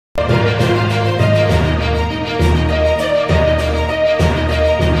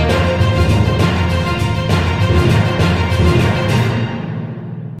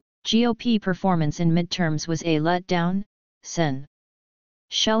GOP performance in midterms was a letdown, Sen.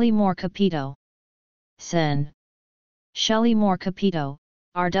 Shelley Moore Capito. Sen. Shelley Moore Capito,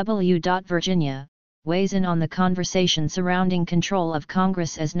 RW. Virginia, weighs in on the conversation surrounding control of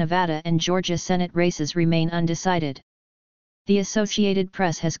Congress as Nevada and Georgia Senate races remain undecided. The Associated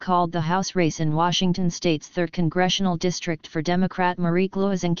Press has called the House race in Washington state's 3rd Congressional District for Democrat Marie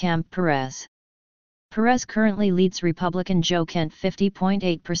Gluesenkamp Perez. Perez currently leads Republican Joe Kent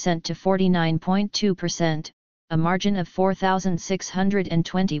 50.8% to 49.2%, a margin of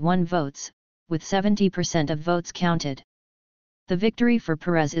 4,621 votes, with 70% of votes counted. The victory for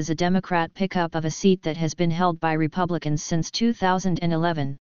Perez is a Democrat pickup of a seat that has been held by Republicans since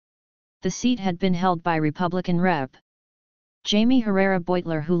 2011. The seat had been held by Republican Rep. Jamie Herrera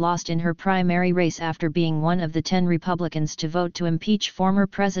Beutler, who lost in her primary race after being one of the 10 Republicans to vote to impeach former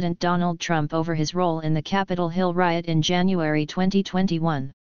President Donald Trump over his role in the Capitol Hill riot in January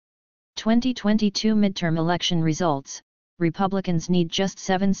 2021. 2022 midterm election results: Republicans need just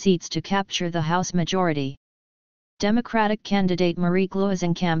 7 seats to capture the House majority. Democratic candidate Marie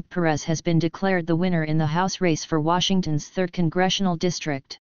Gluesenkamp Perez has been declared the winner in the House race for Washington's 3rd Congressional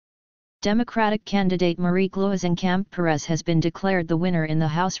District. Democratic candidate Marie Gluesenkamp Perez has been declared the winner in the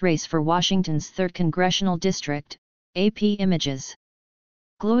House race for Washington's 3rd Congressional District, AP Images.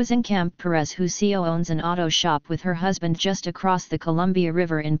 Gluesenkamp Perez, who owns an auto shop with her husband just across the Columbia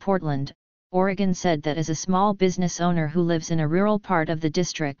River in Portland, Oregon, said that as a small business owner who lives in a rural part of the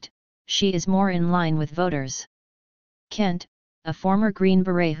district, she is more in line with voters. Kent, a former Green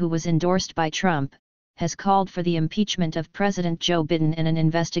Beret who was endorsed by Trump, has called for the impeachment of President Joe Biden and an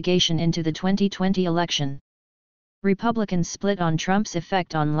investigation into the 2020 election. Republicans split on Trump's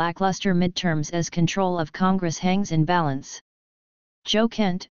effect on lackluster midterms as control of Congress hangs in balance. Joe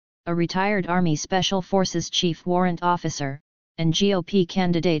Kent, a retired Army Special Forces Chief Warrant Officer, and GOP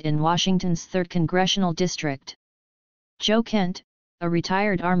candidate in Washington's 3rd Congressional District. Joe Kent, a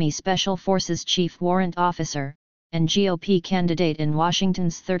retired Army Special Forces Chief Warrant Officer, and GOP candidate in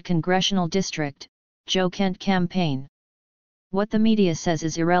Washington's 3rd Congressional District, Joe Kent campaign. What the media says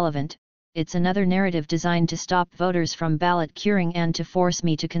is irrelevant, it's another narrative designed to stop voters from ballot curing and to force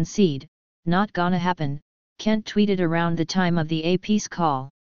me to concede. Not gonna happen, Kent tweeted around the time of the AP's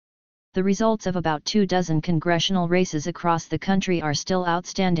call. The results of about 24 congressional races across the country are still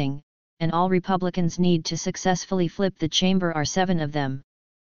outstanding, and all Republicans need to successfully flip the chamber are 7 of them.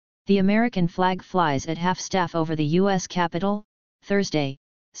 The American flag flies at half-staff over the U.S. Capitol, Thursday,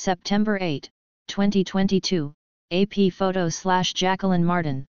 September 8, 2022, AP photo/Jacqueline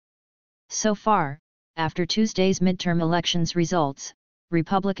Martin. So far, after Tuesday's midterm elections results,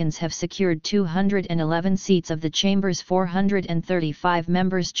 Republicans have secured 211 seats of the chamber's 435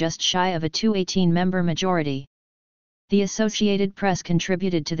 members, just shy of a 218-member majority. The Associated Press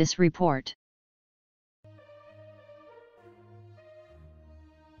contributed to this report.